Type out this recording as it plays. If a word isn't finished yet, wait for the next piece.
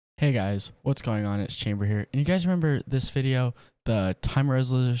Hey guys, what's going on? It's Chamber here. And you guys remember this video, the time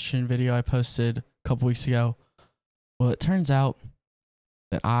resolution video I posted a couple weeks ago? Well, it turns out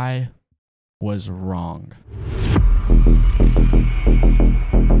that I was wrong.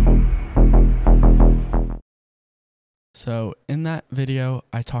 So in that video,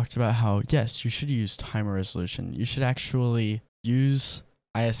 I talked about how, yes, you should use timer resolution. You should actually use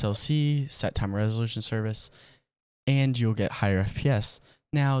ISLC, set timer resolution service, and you'll get higher FPS.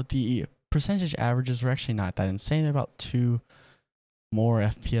 Now, the percentage averages were actually not that insane. They're about 2 more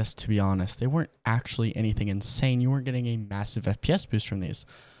FPS, to be honest. They weren't actually anything insane. You weren't getting a massive FPS boost from these.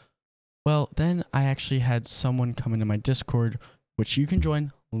 Well, then I actually had someone come into my Discord, which you can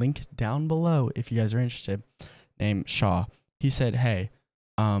join, link down below if you guys are interested, named Shaw. He said, hey,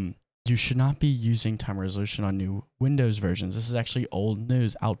 you should not be using timer resolution on new Windows versions. This is actually old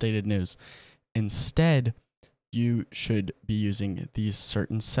news, outdated news. Instead, you should be using these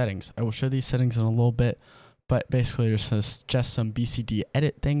certain settings. I will show these settings in a little bit, but basically there's just some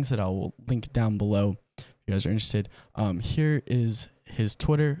bcdedit things that I will link down below if you guys are interested. Here is his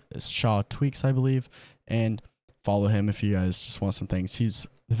Twitter. It's Shaw Tweaks, I believe, and follow him if you guys just want some things. He's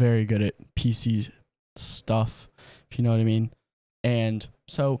very good at PC stuff, if you know what I mean. And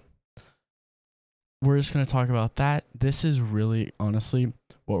so we're just going to talk about that. This is really, honestly,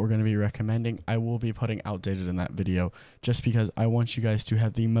 what we're going to be recommending. I will be putting outdated in that video just because I want you guys to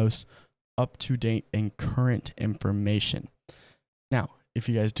have the most up-to-date and current information. Now, if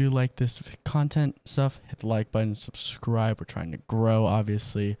you guys do like this content stuff, hit the like button, subscribe. We're trying to grow,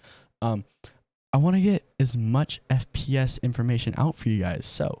 obviously. I want to get as much FPS information out for you guys.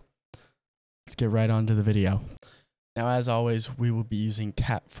 So let's get right on to the video. Now, as always, we will be using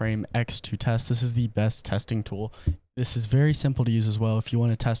CapFrameX to test. This is the best testing tool. This is very simple to use as well. If you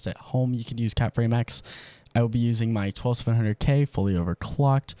want to test at home, you can use CapFrameX. I will be using my 12700K fully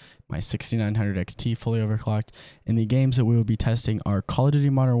overclocked, my 6900 XT fully overclocked, and the games that we will be testing are Call of Duty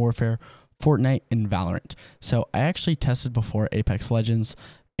Modern Warfare, Fortnite, and Valorant. So I actually tested before Apex Legends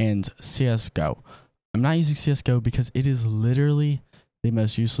and CSGO. I'm not using CSGO because it is literally the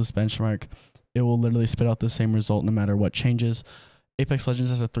most useless benchmark. It will literally spit out the same result no matter what changes. Apex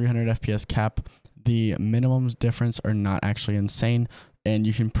Legends has a 300 FPS cap. The minimums difference are not actually insane, and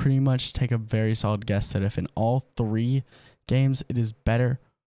you can pretty much take a very solid guess that if in all 3 games it is better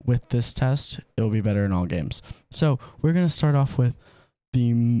with this test, it will be better in all games. So we're going to start off with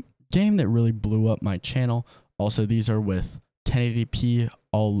the game that really blew up my channel. Also, these are with 1080p,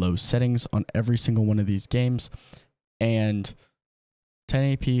 all low settings on every single one of these games, and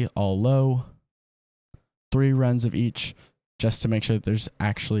 1080p, all low, 3 runs of each, just to make sure that there's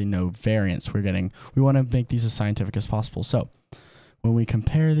actually no variance we want to make these as scientific as possible. So when we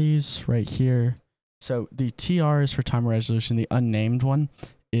compare these right here, so the TR is for timer resolution. The unnamed one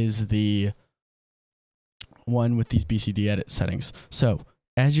is the one with these bcdedit settings. So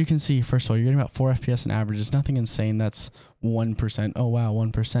as you can see, first of all, you're getting about 4 FPS in average. It's nothing insane. That's 1%. Oh, wow,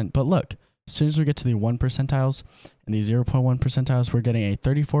 1%. But look, as soon as we get to the 1 percentiles and the 0.1 percentiles, we're getting a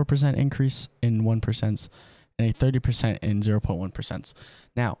 34% increase in 1% and a 30% in 0.1%.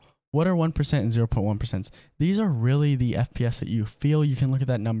 Now, what are 1% and 0.1%? These are really the FPS that you feel. You can look at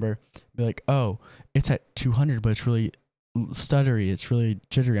that number, be like, oh, it's at 200, but it's really stuttery. It's really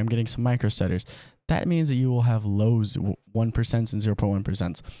jittery. I'm getting some micro stutters. That means that you will have lows 1% and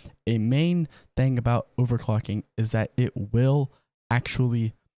 0.1%. A main thing about overclocking is that it will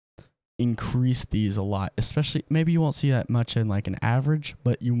actually increase these a lot, especially maybe you won't see that much in like an average,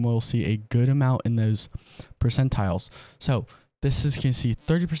 but you will see a good amount in those percentiles. So this is, you can see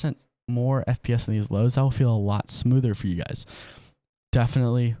 30% more FPS in these lows. That will feel a lot smoother for you guys.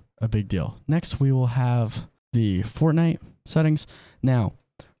 Definitely a big deal. Next, we will have the Fortnite settings. Now,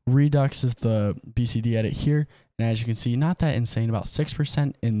 Redux is the bcdedit here, and as you can see, not that insane, about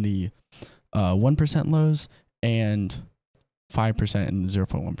 6% in the 1% lows and 5% and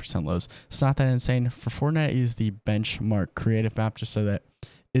 0.1% lows. It's not that insane. For Fortnite, I use the benchmark creative map just so that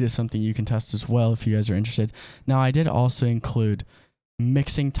it is something you can test as well if you guys are interested. Now, I did also include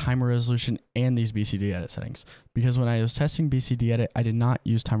mixing timer resolution and these bcdedit settings, because when I was testing bcdedit, I did not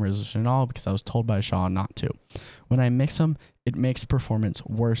use timer resolution at all because I was told by Shaw not to. When I mix them, it makes performance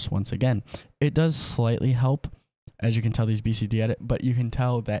worse once again. It does slightly help, as you can tell, these bcdedit, but you can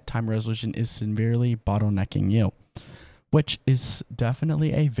tell that timer resolution is severely bottlenecking you, which is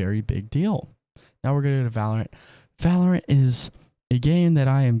definitely a very big deal. Now we're going to go to Valorant. Valorant is a game that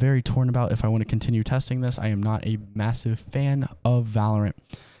I am very torn about if I want to continue testing this. I am not a massive fan of Valorant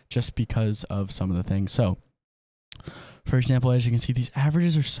just because of some of the things. So For example, as you can see, these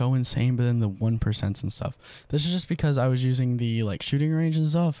averages are so insane, but then the 1% and stuff. This is just because I was using the like shooting range and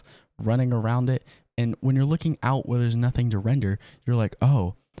stuff, running around it. And when you're looking out where there's nothing to render, you're like,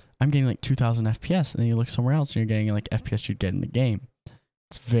 oh, I'm getting like 2000 FPS. And then you look somewhere else and you're getting like FPS you'd get in the game.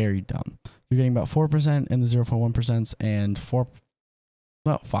 It's very dumb. You're getting about 4% in the 0.1% and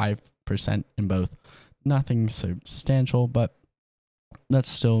 5% in both. Nothing substantial, but that's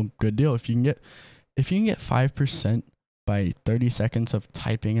still a good deal. If you can get 5% by 30 seconds of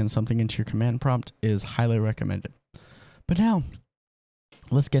typing in something into your command prompt is highly recommended. But now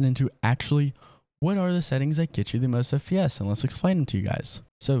let's get into actually what are the settings that get you the most FPS, and let's explain them to you guys.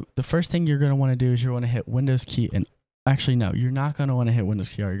 So the first thing you're going to want to do is you want to hit Windows key, and actually no, you're not going to want to hit Windows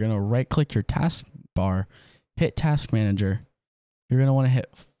key. You're going to right click your taskbar, hit Task Manager. You're going to want to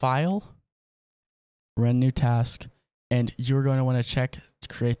hit File, Run New Task, and you're going to want to check to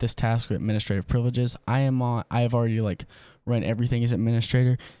create this task with administrative privileges. I've already like run everything as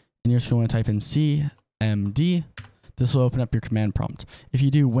administrator, and you're just going to type in CMD. This will open up your command prompt. If you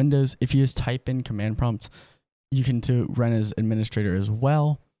do Windows, if you just type in command prompt, you can run as administrator as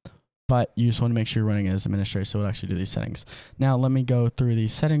well, but you just want to make sure you're running as administrator, so it'll actually do these settings. Now, let me go through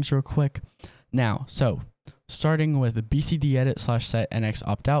these settings real quick. Now, so starting with bcdedit /set nx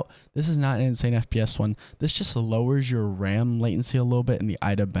optout. This is not an insane FPS one. This just lowers your RAM latency a little bit in the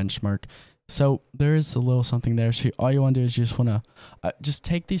IDA benchmark. So there is a little something there. So all you want to do is you just want to just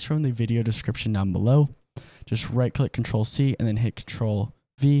take these from the video description down below. Just right click Control C and then hit Control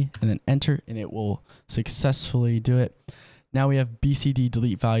V and then enter, and it will successfully do it. Now we have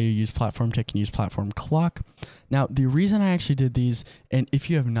bcdedeletevalue, useplatformtick, and useplatformclock. Now, the reason I actually did these, and if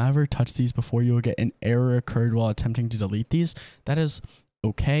you have never touched these before, you will get an error occurred while attempting to delete these. That is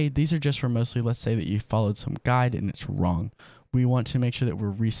okay. These are just for mostly, let's say that you followed some guide and it's wrong. We want to make sure that we're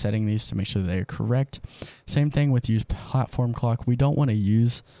resetting these to make sure that they are correct. Same thing with useplatformclock. We don't want to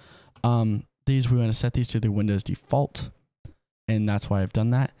use these. We want to set these to the Windows default, and that's why I've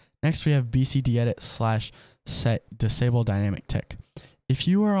done that. Next, we have bcdedit /set disabledynamictick. If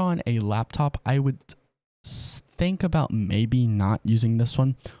you are on a laptop, I would think about maybe not using this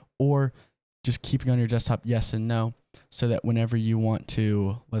one, or just keeping on your desktop yes and no, so that whenever you want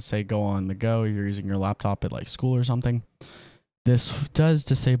to, let's say, go on the go, you're using your laptop at like school or something, this does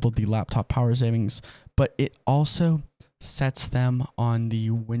disable the laptop power savings, but it also sets them on the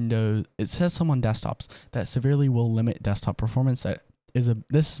Windows, it sets them on desktops. That severely will limit desktop performance. That is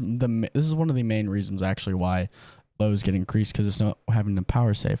this is one of the main reasons actually why lows get increased, because it's not having a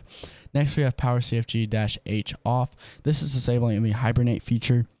power save. Next, we have powercfg-h off. This is disabling the hibernate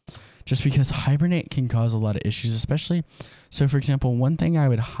feature, just because hibernate can cause a lot of issues, especially. So for example, one thing I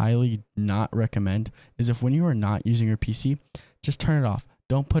would highly not recommend is if when you are not using your PC, just turn it off.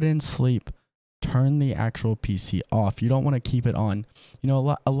 Don't put it in sleep. Turn the actual PC off. You don't want to keep it on. You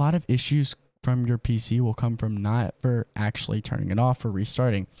know, a lot of issues from your PC will come from not for actually turning it off or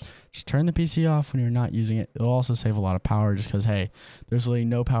restarting. Just turn the PC off when you're not using it. It'll also save a lot of power, just because, hey, there's really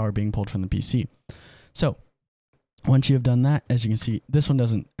no power being pulled from the PC. So once you have done that, as you can see, this one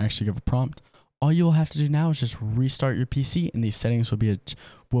doesn't actually give a prompt. All you will have to do now is just restart your PC, and these settings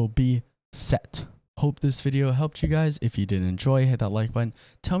will be set. Hope this video helped you guys. If you did enjoy, hit that like button.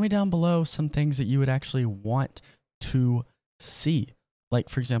 Tell me down below some things that you would actually want to see. Like,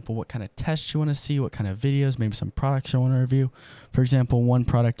 for example, what kind of tests you want to see, what kind of videos, maybe some products you want to review. For example, one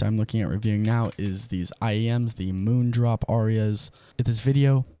product I'm looking at reviewing now is these IEMs, the Moondrop Arias. If this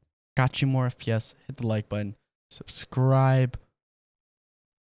video got you more FPS, hit the like button, subscribe,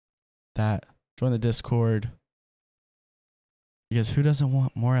 join the Discord, because who doesn't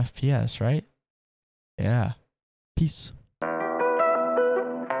want more FPS, right? Yeah. Peace.